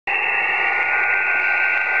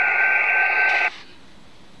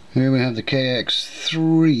Here we have the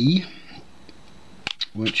KX3,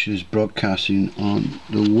 which is broadcasting on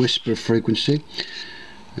the whisper frequency,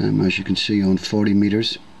 as you can see, on 40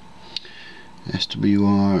 meters.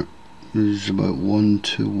 SWR is about 1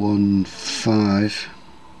 to 1.5,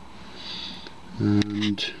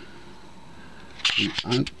 and the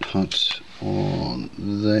output on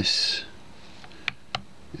this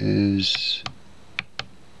is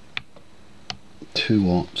 2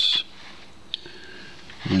 watts.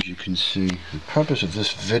 As you can see, the purpose of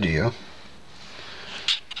this video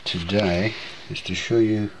today is to show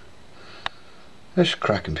you this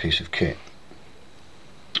cracking piece of kit,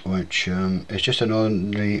 which is just an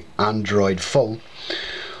ordinary Android phone,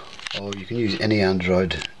 or you can use any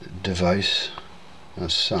Android device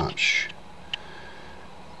as such.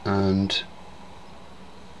 And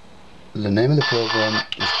the name of the program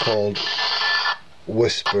is called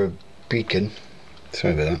WSPR Beacon.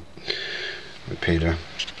 Sorry about that. Repeater.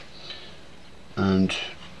 And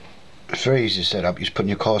it's very easy to set up. You just put in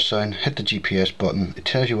your call sign, hit the GPS button, it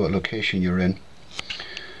tells you what location you're in,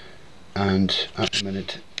 and at the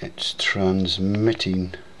minute it's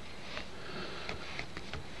transmitting.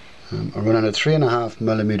 I'm running a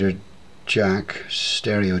 3.5mm jack,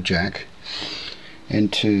 stereo jack,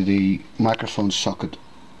 into the microphone socket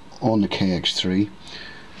on the KX3,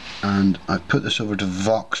 and I've put this over to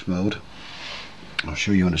VOX mode. I'll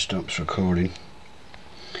show you when it stops recording.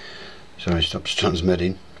 Sorry, stops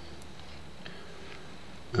transmitting,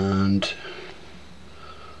 and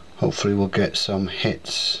hopefully we'll get some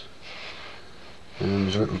hits. And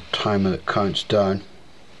there's a little timer that counts down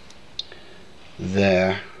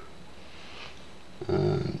there,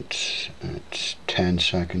 and it's 10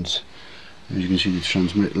 seconds. As you can see, the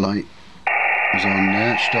transmit light is on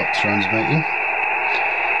there. Stop transmitting.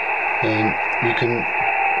 Then you can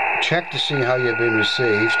check to see how you've been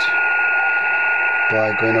received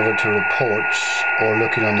by going over to reports or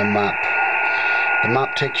looking on the map. The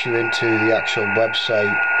map takes you into the actual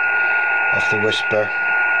website of the WSPR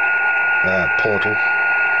portal,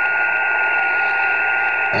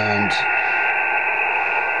 and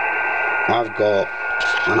I've got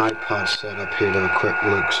an iPad set up here to have a quick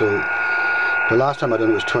look. So the last time I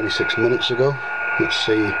done it was 26 minutes ago. Let's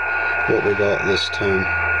see what we got this time.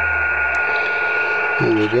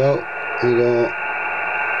 There we go. We got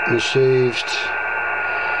received,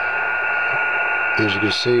 as you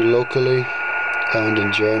can see, locally and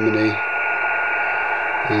in Germany,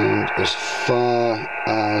 and as far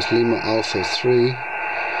as Lima Alpha 3,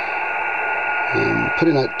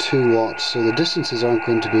 putting out 2 watts, so the distances aren't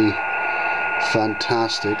going to be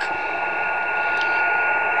fantastic.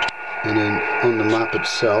 And then on the map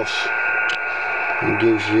itself, it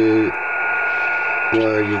gives you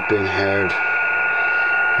where you've been heard.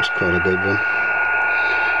 It's quite a good one.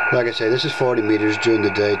 Like I say, this is 40 meters during the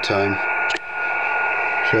daytime.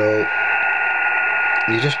 So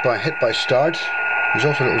you just hit by start. There's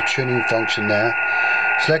also a little tuning function there.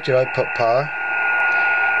 Select your output power.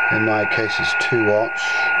 In my case it's 2 watts.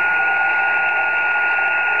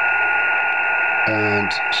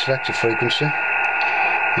 And select your frequency.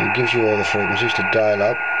 And it gives you all the frequencies to dial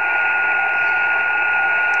up.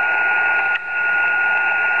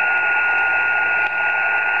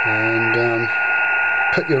 And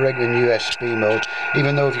put your rig in USB mode,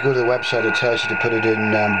 even though if you go to the website it tells you to put it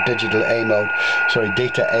in data A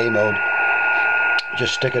mode.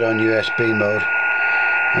 Just stick it on USB mode,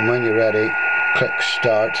 and when you're ready, click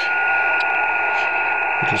start.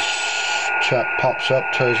 Little chat pops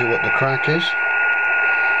up, tells you what the crack is,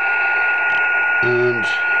 and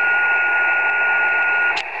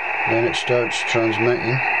then it starts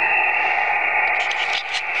transmitting.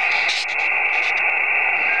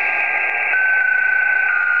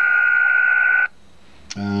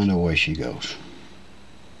 And away she goes.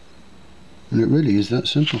 And it really is that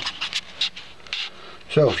simple.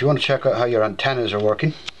 So if you want to check out how your antennas are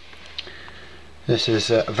working, this is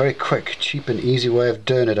a very quick, cheap and easy way of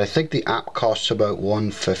doing it. I think the app costs about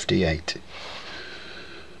 $1.58.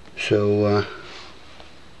 So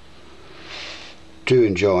do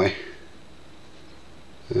enjoy.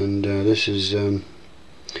 And this is G4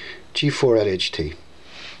 LHT.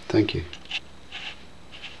 Thank you.